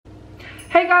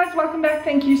Hey guys, welcome back.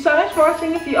 Thank you so much for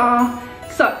watching if you are.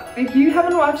 So, if you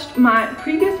haven't watched my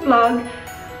previous vlog,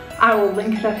 I will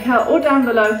link it up here or down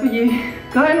below for you.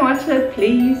 Go and watch it,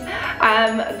 please.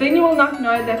 Then you will not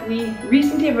know that we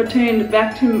recently have returned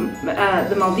back to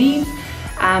the Maldives,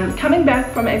 coming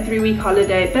back from a 3-week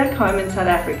holiday back home in South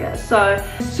Africa. So,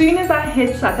 as soon as I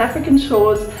hit South African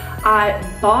shores, I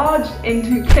barged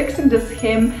into Clicks and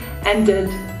Dischem and did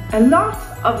a lot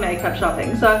of makeup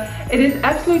shopping. So it is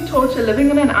absolute torture living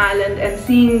on an island and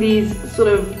seeing these sort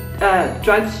of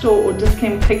drugstore or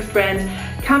Dischem Clicks brands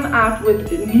come out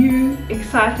with new,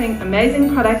 exciting,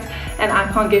 amazing products, and I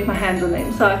can't get my hands on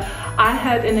them. So I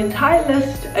had an entire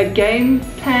list, a game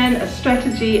plan, a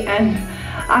strategy, and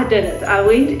I did it. I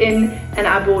went in and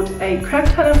I bought a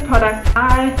crap ton of products.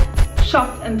 I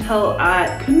shopped until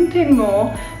I couldn't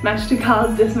anymore, much to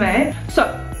Carl's dismay.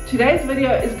 So today's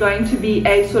video is going to be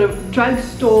a sort of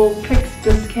drugstore Clicks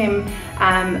Dischem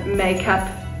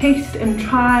makeup taste and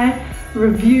try,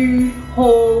 review,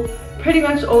 haul, pretty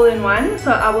much all in one.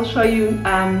 So I will show you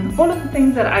all of the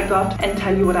things that I got and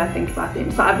tell you what I think about them.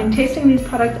 So I've been testing these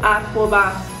products out for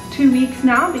about 2 weeks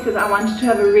now because I wanted to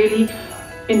have a really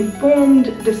informed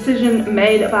decision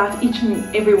made about each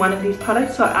and every one of these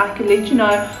products, so I could let you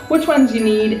know which ones you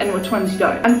need and which ones you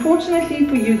don't. Unfortunately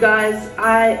for you guys,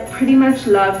 I pretty much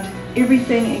loved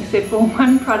everything except for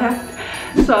one product,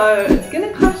 so it's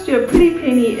gonna cost you a pretty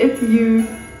penny if you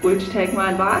were to take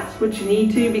my advice, which you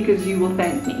need to, because you will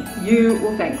thank me. You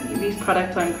will thank me. These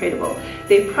products are incredible.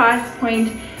 Their price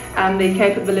point and their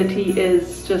capability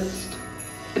is just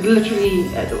literally,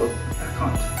 I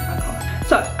can't.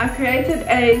 So I created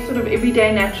a sort of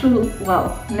everyday natural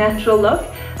look,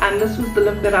 and this was the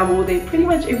look that I wore there pretty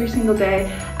much every single day.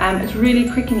 It's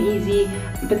really quick and easy,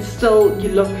 but still you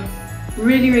look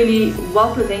really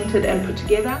well presented and put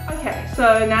together. Okay,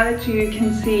 so now that you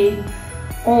can see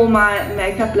all my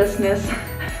makeup listeners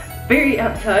very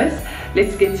up close,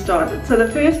 let's get started. So the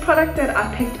first product that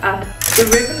I picked up, the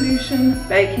Revolution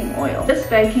baking oil. This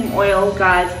baking oil,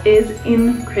 guys, is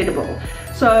incredible.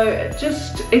 So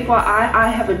just FYI, I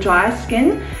have a dry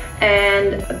skin,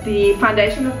 and the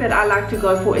foundation look that I like to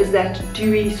go for is that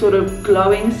dewy sort of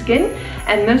glowing skin,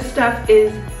 and this stuff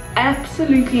is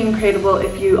absolutely incredible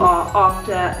if you are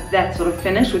after that sort of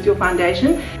finish with your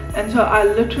foundation. And so I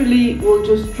literally will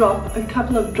just drop a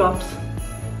couple of drops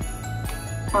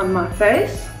on my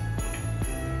face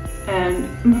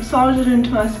and massage it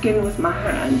into my skin with my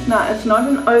hands. Now, it's not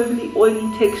an overly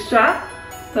oily texture,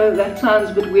 so that sounds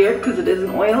a bit weird because it is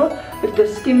an oil, but the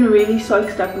skin really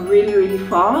soaks up really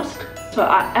fast. So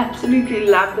I absolutely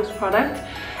love this product,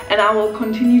 and I will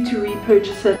continue to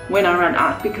repurchase it when I run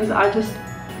out because I just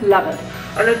love it.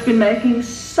 And it's been making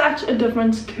such a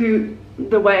difference to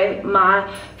the way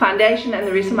my foundation and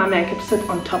the rest of my makeup sit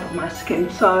on top of my skin.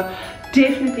 So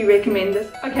definitely recommend this.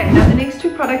 Okay, now the next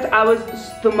two products I was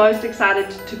the most excited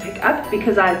to pick up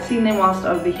because I had seen them whilst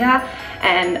over here,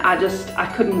 and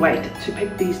I couldn't wait to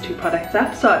pick these two products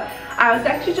up. So I was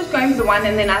actually just going for the one,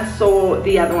 and then I saw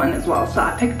the other one as well, so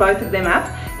I picked both of them up.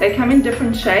 They come in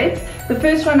different shades. The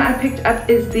first one I picked up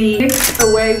is the Next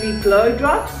Away We Glow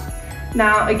Drops.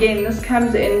 Now again, this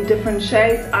comes in different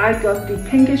shades. I got the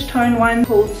pinkish tone one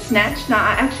called Snatch. Now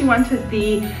I actually wanted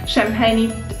the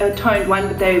champagne toned one,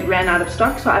 but they ran out of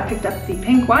stock, so I picked up the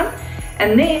pink one.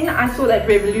 And then I saw that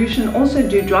Revolution also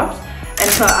do drops, and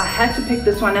so I had to pick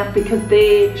this one up because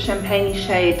their champagne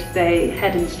shade they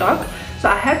had in stock. So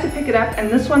I had to pick it up, and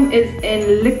this one is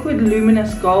in Liquid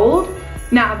Luminous Gold.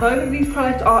 Now both of these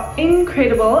products are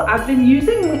incredible. I've been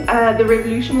using the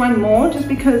Revolution one more just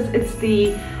because it's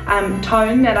the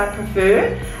tone that I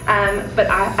prefer, but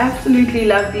I absolutely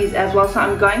love these as well. So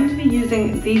I'm going to be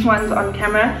using these ones on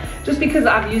camera just because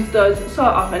I've used those so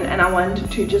often, and I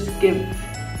wanted to just give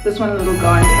this one a little go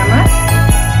on camera.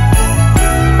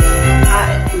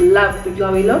 I love the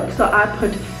glowy look, so I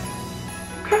put a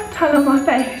crap ton on my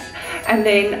face, and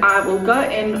then I will go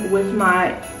in with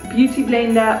my beauty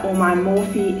blender or my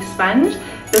Morphe sponge.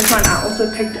 This one I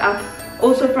also picked up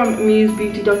also from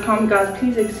musebeauty.com. Guys,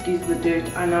 please excuse the dirt,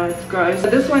 I know it's gross. So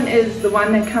this one is the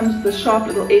one that comes with the sharp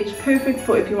little edge, perfect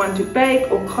for if you want to bake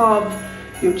or carve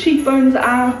your cheekbones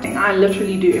out. I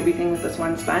literally do everything with this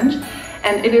one sponge,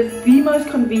 and it is the most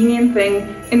convenient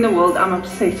thing in the world. I'm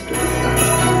obsessed with this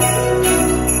sponge.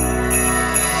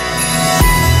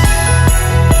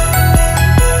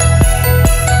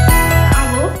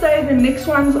 The next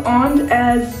ones aren't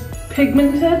as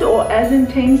pigmented or as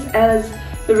intense as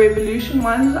the Revolution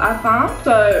ones I found.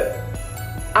 So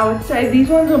I would say these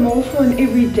ones are more for an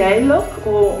everyday look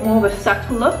or more of a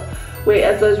subtle look,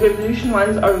 whereas those Revolution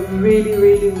ones are really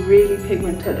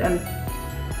pigmented and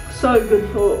so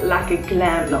good for like a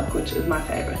glam look, which is my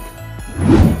favorite.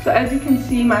 So as you can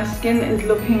see, my skin is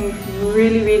looking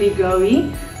really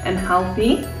glowy and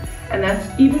healthy, and that's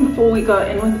even before we go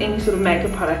in with any sort of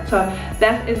makeup product. So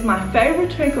that is my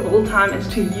favorite trick of all time, is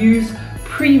to use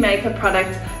pre-makeup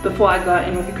products before I go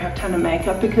in with a crap ton of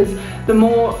makeup, because the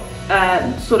more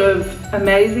sort of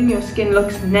amazing your skin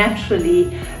looks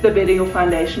naturally, the better your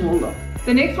foundation will look.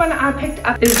 The next one I picked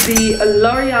up is the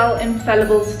L'Oreal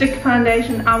Infallible Stick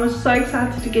Foundation. I was so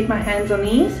excited to get my hands on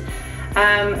these,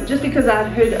 just because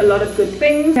I'd heard a lot of good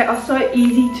things. They are so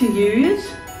easy to use.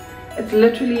 It's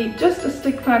literally just a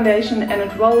stick foundation, and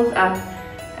it rolls up,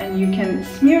 and you can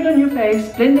smear it on your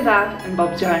face, blend it out, and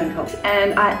bob's your ankles.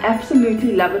 And I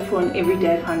absolutely love it for an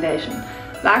everyday foundation.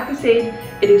 Like I said,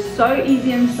 it is so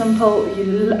easy and simple.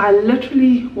 I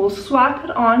literally will swipe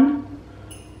it on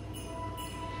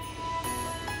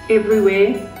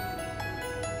everywhere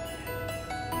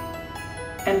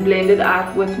and blend it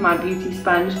out with my beauty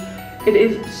sponge. It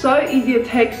is so easy. It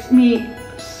takes me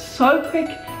so quick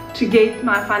to get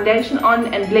my foundation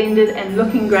on and blended and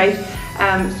looking great.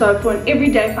 So for an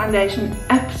everyday foundation,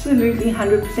 absolutely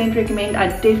 100% recommend. I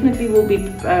definitely will be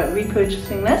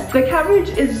repurchasing this. The coverage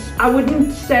is, I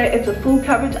wouldn't say it's a full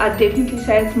coverage. I'd definitely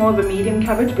say it's more of a medium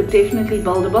coverage, but definitely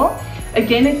buildable.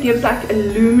 Again, it gives like a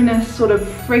luminous sort of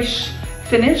fresh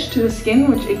finish to the skin,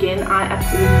 which again I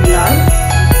absolutely love.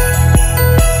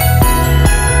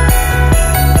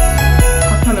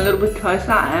 I'll come a little bit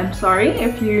closer. I am sorry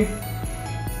if you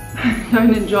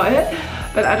don't enjoy it,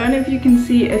 but I don't know if you can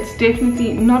see, it's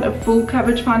definitely not a full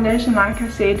coverage foundation like I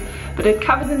said, but it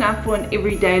covers enough for an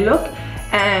everyday look,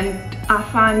 and I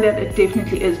find that it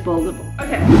definitely is buildable.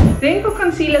 Okay, then for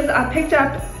concealers, I picked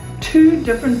up two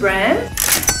different brands.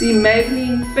 The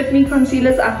Maybelline Fit Me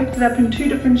concealers, I picked it up in two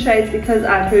different shades because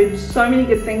I'd heard so many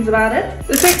good things about it.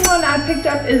 The second one I picked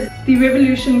up is the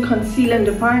Revolution Conceal and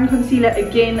Define Concealer.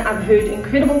 Again, I've heard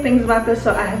incredible things about this,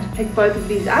 so I had to pick both of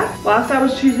these up. Whilst I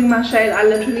was choosing my shade, I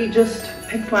literally just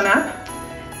picked one up.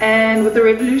 And with the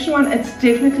Revolution one, it's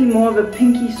definitely more of a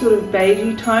pinky sort of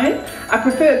beigey tone. I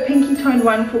prefer a pinky toned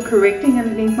one for correcting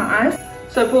underneath my eyes.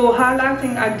 So for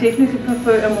highlighting, I definitely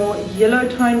prefer a more yellow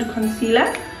toned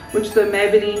concealer, which the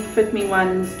Maybelline Fit Me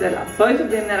ones, both of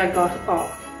them that I got are.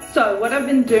 So what I've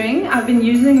been doing, I've been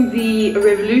using the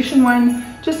Revolution one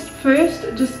just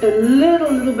a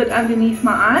little bit underneath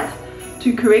my eyes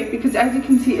to correct, because as you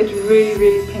can see, it's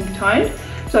really pink toned.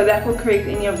 So that will correct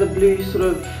any of the blue sort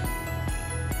of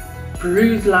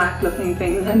bruise-like looking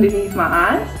things underneath my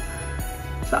eyes.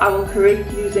 So I will correct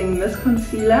using this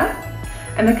concealer.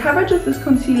 And the coverage of this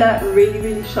concealer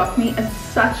really shocked me. It's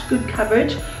such good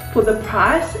coverage. For the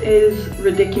price is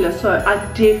ridiculous, so I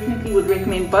definitely would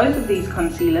recommend both of these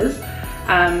concealers,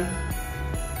 and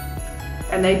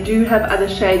they do have other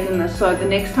shades in this, so the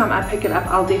next time I pick it up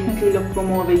I'll definitely look for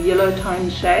more of a yellow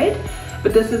toned shade,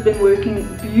 but this has been working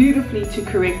beautifully to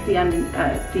correct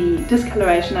the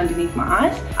discoloration underneath my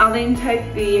eyes. I'll then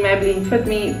take the Maybelline Fit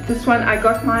Me. This one, I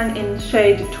got mine in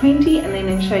shade 20 and then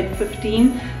in shade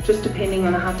 15, just depending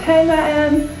on how tan I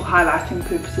am, for highlighting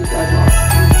purposes as well.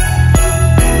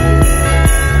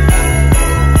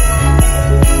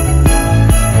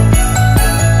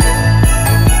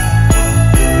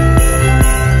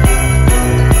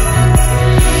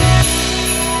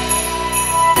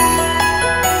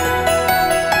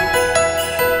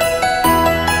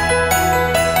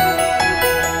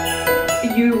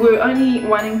 Only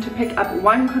wanting to pick up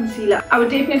one concealer, I would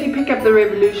definitely pick up the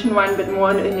Revolution one, but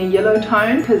more in a yellow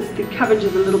tone, because the coverage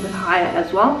is a little bit higher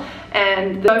as well,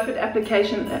 and the Fit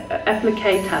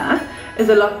applicator is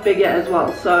a lot bigger as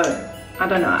well, so I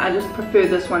don't know, I just prefer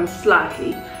this one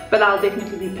slightly, but I'll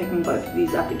definitely be picking both of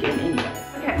these up again anyway.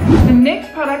 Okay, the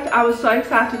next product I was so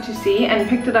excited to see and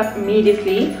picked it up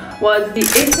immediately was the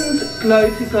Essence Glow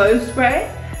to Go spray.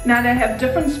 Now they have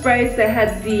different sprays. They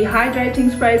had the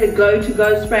hydrating spray, the Glow to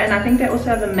Go spray, and I think they also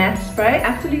have a matte spray.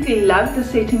 Absolutely love the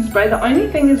setting spray. The only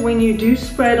thing is when you do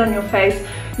spray it on your face,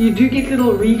 you do get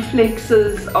little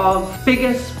reflexes of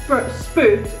bigger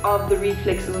spurts of the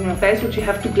reflexes on your face, which you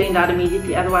have to blend out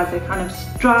immediately, otherwise they kind of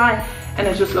dry and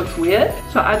it just looks weird.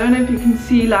 So I don't know if you can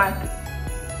see like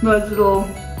those little,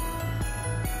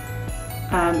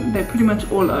 they're pretty much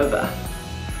all over.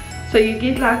 So you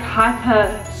get like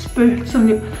hyper spurts on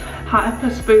your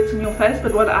face,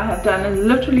 but what I have done is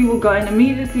literally will go in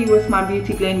immediately with my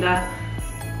beauty blender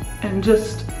and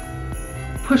just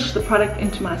push the product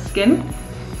into my skin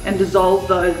and dissolve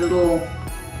those little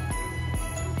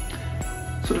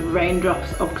sort of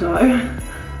raindrops of glow,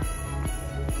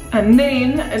 and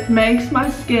then it makes my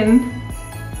skin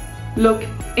look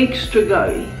extra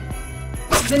glowy.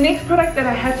 The next product that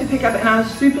I had to pick up, and I was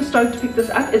super stoked to pick this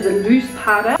up, is a loose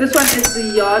powder. This one is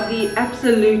the Yardley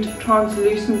Absolute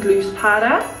Translucent Loose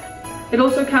Powder. It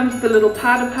also comes with a little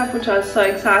powder puff, which I was so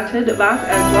excited about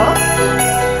as well.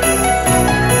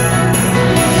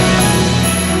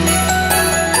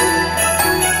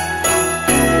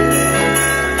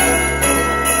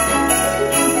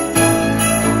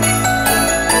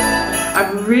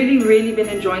 I've really been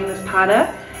enjoying this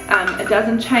powder. It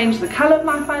doesn't change the color of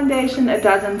my foundation, it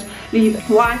doesn't leave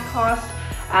white cast,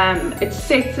 it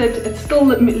sets it, it still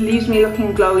leaves me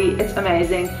looking glowy. It's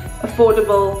amazing,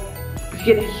 affordable, you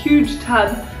get a huge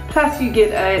tub, plus you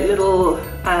get a little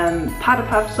powder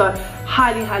puff, so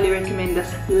highly recommend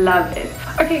this, love it.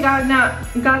 Okay guys,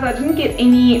 I didn't get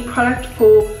any product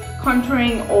for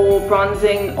contouring or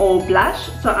bronzing or blush,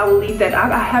 so I will leave that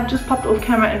out. I have just popped off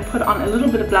camera and put on a little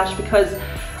bit of blush because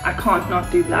I can't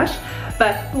not do blush.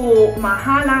 But for my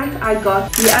highlight, I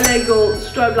got the LA Girl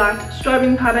Strobe Light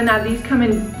Strobing Powder. Now these come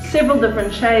in several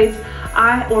different shades.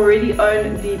 I already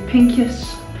own the pinkish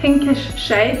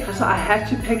shade, so I had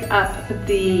to pick up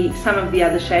some of the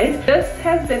other shades. It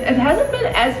hasn't been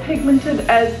as pigmented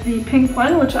as the pink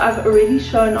one, which I've already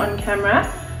shown on camera.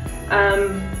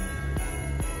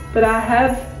 But I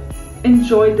have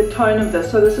enjoyed the tone of this.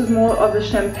 So this is more of a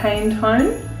champagne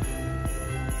tone.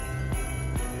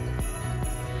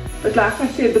 But like I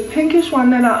said, the pinkish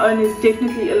one that I own is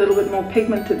definitely a little bit more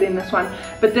pigmented than this one.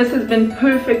 But this has been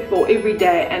perfect for every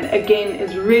day, and again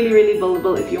is really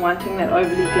buildable if you're wanting that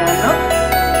overly glam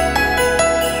look.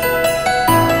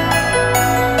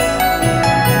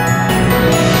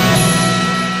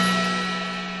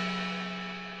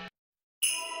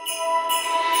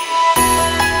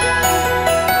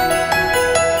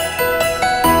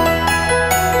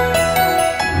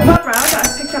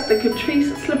 The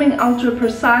Catrice Slimming Ultra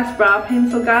Precise Brow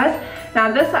Pencil, guys.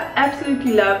 Now this I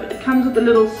absolutely love. It comes with a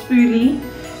little spoolie,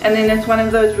 and then it's one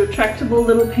of those retractable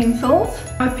little pencils.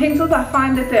 With pencils, I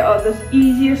find that they are the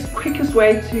easiest, quickest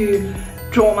way to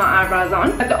draw my eyebrows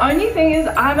on. But the only thing is,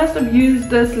 I must have used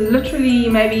this literally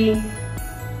maybe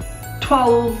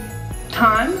 12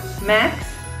 times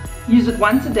max. Use it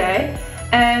once a day,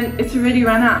 and it's already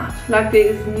run out. Like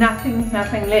there's nothing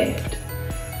left.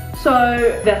 So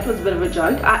that was a bit of a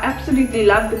joke. I absolutely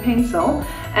love the pencil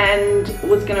and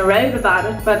was going to rave about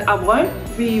it, but I won't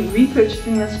be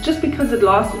repurchasing this just because it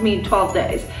lasted me 12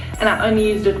 days and I only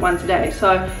used it once a day.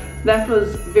 So that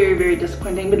was very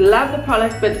disappointing. But love the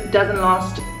product, but it doesn't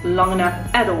last long enough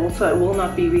at all, so I will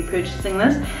not be repurchasing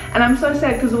this. And I'm so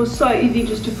sad because it was so easy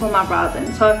just to fill my brows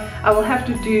in. So I will have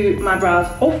to do my brows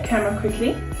off camera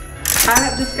quickly. I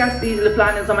have discussed these lip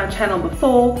liners on my channel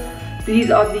before.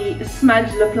 These are the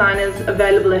smudge lip liners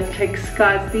available at Clicks,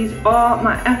 guys. These are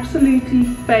my absolutely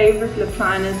favorite lip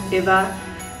liners ever.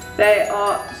 They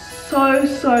are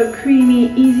so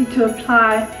creamy, easy to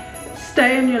apply,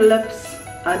 stay on your lips.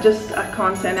 I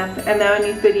can't say enough. And they're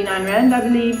only 39 Rand, I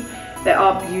believe. They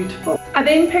are beautiful. I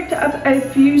then picked up a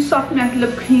few soft matte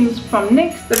lip creams from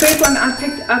NYX. The first one I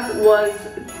picked up was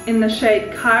in the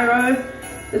shade Cairo.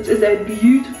 This is a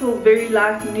beautiful, very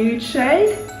light nude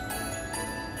shade.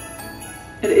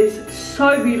 It is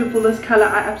so beautiful, this color,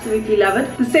 I absolutely love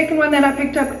it. The second one that I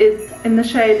picked up is in the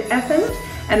shade Athens,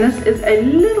 and this is a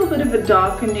little bit of a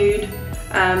darker nude,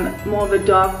 more of a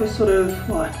darker sort of,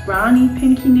 browny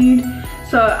pinky nude.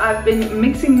 So I've been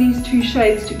mixing these two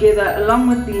shades together along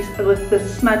with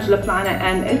this smudge lip liner,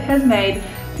 and it has made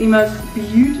the most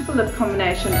beautiful lip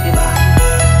combination ever.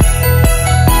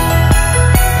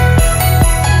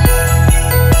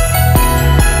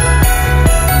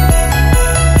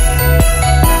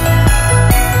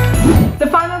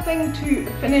 To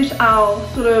finish our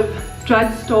sort of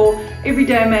drugstore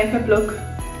everyday makeup look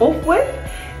off with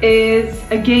is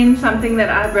again something that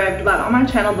I've raved about on my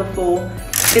channel before.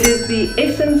 It is the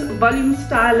Essence Volume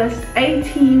Stylist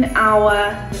 18-hour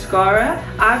mascara.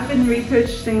 I've been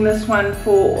repurchasing this one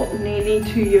for nearly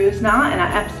 2 years now, and I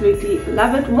absolutely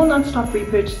love it. Will not stop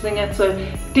repurchasing it, so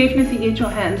definitely get your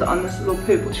hands on this little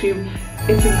purple tube.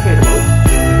 It's incredible.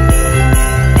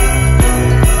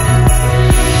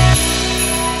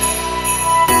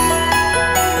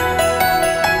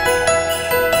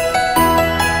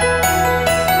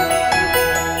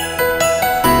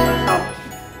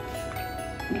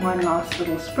 One last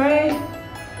little spray,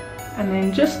 and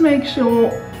then just make sure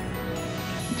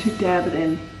to dab it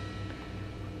in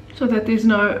so that there's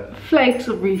no flakes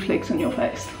or reflex on your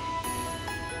face.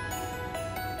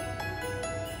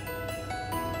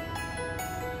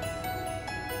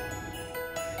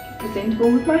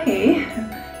 Presentable with my hair.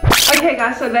 Okay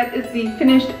guys, so that is the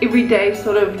finished everyday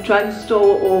sort of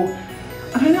drugstore or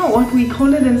I don't know what we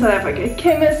call it in South Africa,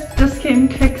 chemist, Dischem,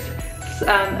 Clicks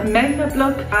makeup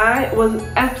look. I was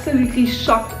absolutely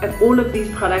shocked at all of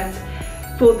these products.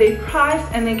 For their price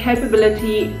and their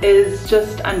capability is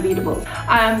just unbeatable.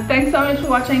 Thanks so much for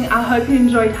watching. I hope you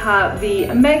enjoyed how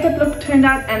the makeup look turned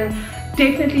out, and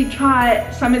definitely try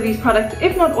some of these products,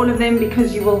 if not all of them,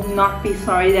 because you will not be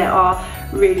sorry. They are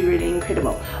really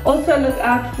incredible. Also look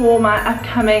out for my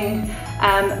upcoming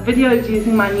videos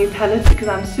using my new palettes, because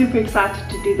I'm super excited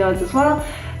to do those as well.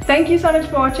 Thank you so much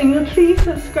for watching. Please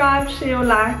subscribe, share, or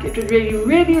like. It would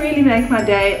really make my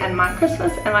day and my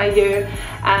Christmas and my year.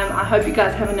 I hope you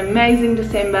guys have an amazing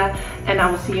December, and I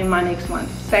will see you in my next one.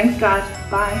 Thanks guys,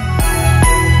 bye.